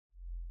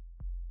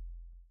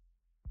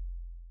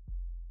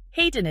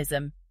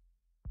Hedonism.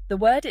 The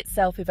word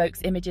itself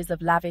evokes images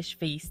of lavish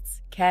feasts,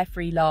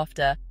 carefree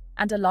laughter,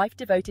 and a life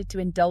devoted to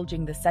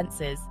indulging the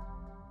senses.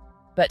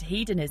 But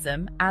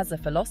hedonism, as a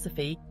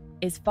philosophy,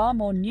 is far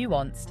more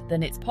nuanced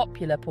than its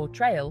popular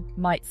portrayal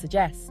might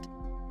suggest.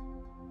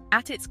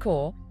 At its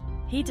core,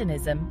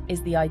 hedonism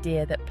is the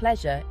idea that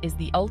pleasure is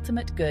the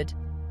ultimate good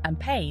and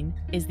pain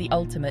is the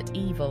ultimate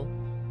evil.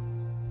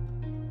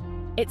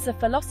 It's a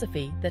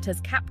philosophy that has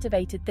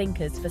captivated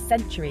thinkers for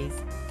centuries,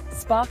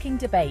 sparking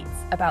debates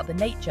about the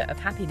nature of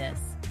happiness,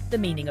 the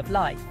meaning of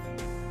life,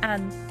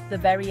 and the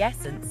very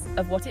essence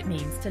of what it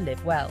means to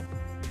live well.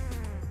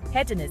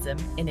 Hedonism,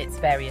 in its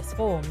various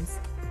forms,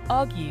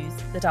 argues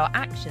that our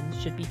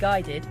actions should be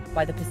guided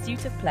by the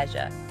pursuit of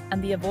pleasure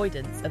and the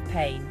avoidance of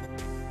pain.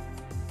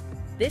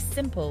 This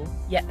simple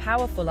yet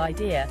powerful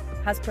idea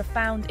has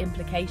profound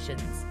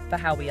implications for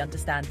how we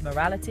understand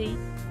morality,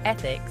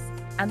 ethics,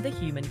 and the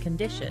human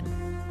condition.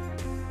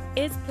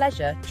 Is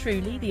pleasure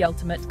truly the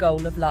ultimate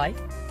goal of life?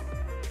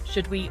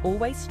 Should we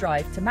always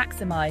strive to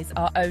maximize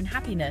our own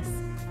happiness,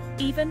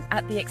 even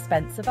at the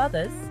expense of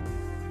others?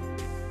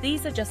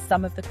 These are just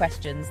some of the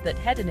questions that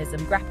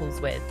hedonism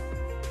grapples with.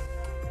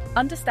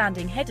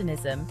 Understanding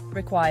hedonism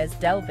requires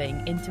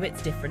delving into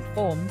its different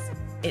forms,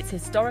 its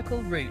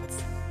historical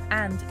roots,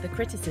 and the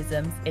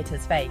criticisms it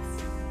has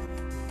faced.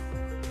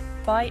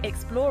 By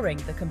exploring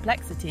the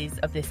complexities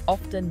of this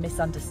often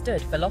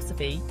misunderstood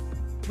philosophy,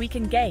 we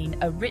can gain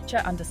a richer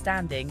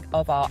understanding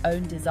of our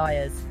own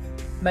desires,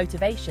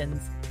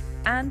 motivations,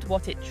 and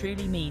what it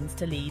truly means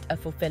to lead a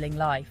fulfilling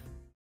life.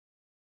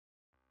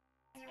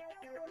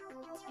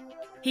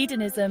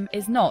 Hedonism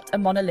is not a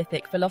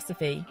monolithic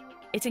philosophy.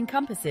 It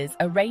encompasses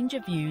a range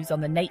of views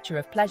on the nature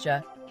of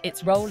pleasure,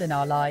 its role in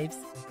our lives,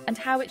 and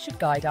how it should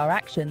guide our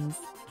actions.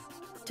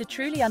 To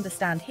truly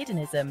understand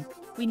hedonism,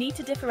 we need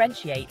to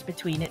differentiate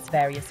between its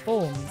various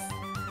forms.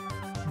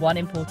 One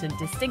important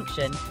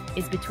distinction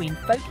is between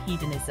folk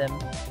hedonism,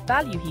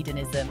 value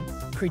hedonism,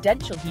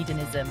 prudential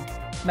hedonism,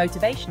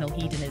 motivational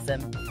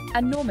hedonism,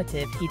 and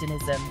normative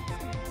hedonism.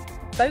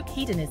 Folk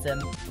hedonism,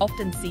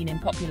 often seen in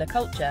popular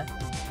culture,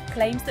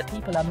 claims that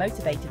people are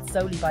motivated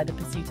solely by the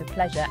pursuit of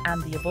pleasure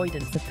and the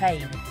avoidance of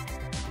pain.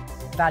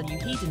 Value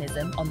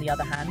hedonism, on the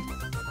other hand,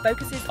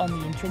 focuses on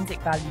the intrinsic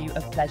value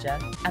of pleasure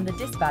and the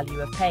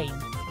disvalue of pain.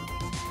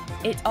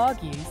 It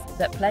argues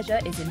that pleasure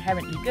is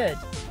inherently good,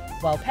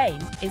 while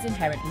pain is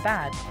inherently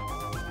bad.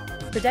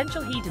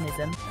 Prudential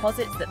hedonism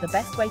posits that the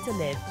best way to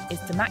live is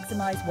to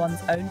maximize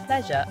one's own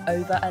pleasure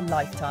over a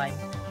lifetime.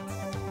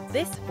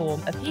 This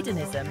form of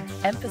hedonism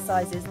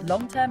emphasizes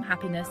long-term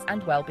happiness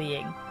and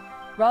well-being,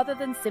 rather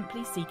than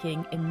simply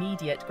seeking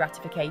immediate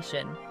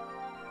gratification.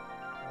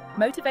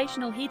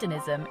 Motivational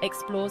hedonism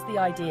explores the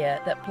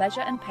idea that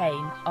pleasure and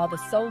pain are the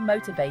sole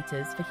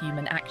motivators for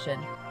human action.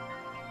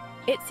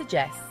 It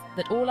suggests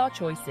that all our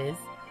choices,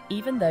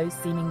 even those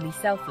seemingly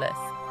selfless,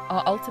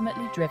 are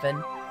ultimately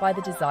driven by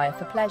the desire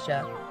for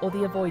pleasure or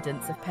the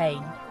avoidance of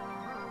pain.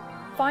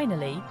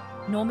 Finally,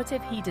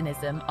 normative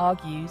hedonism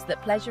argues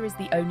that pleasure is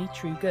the only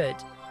true good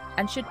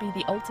and should be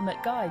the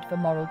ultimate guide for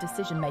moral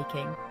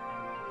decision-making.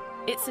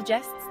 It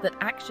suggests that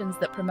actions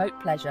that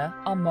promote pleasure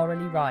are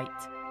morally right,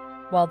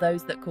 while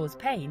those that cause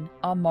pain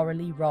are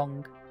morally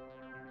wrong.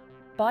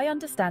 By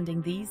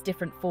understanding these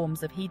different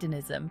forms of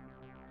hedonism,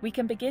 we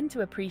can begin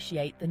to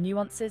appreciate the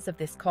nuances of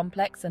this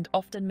complex and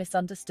often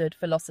misunderstood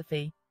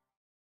philosophy.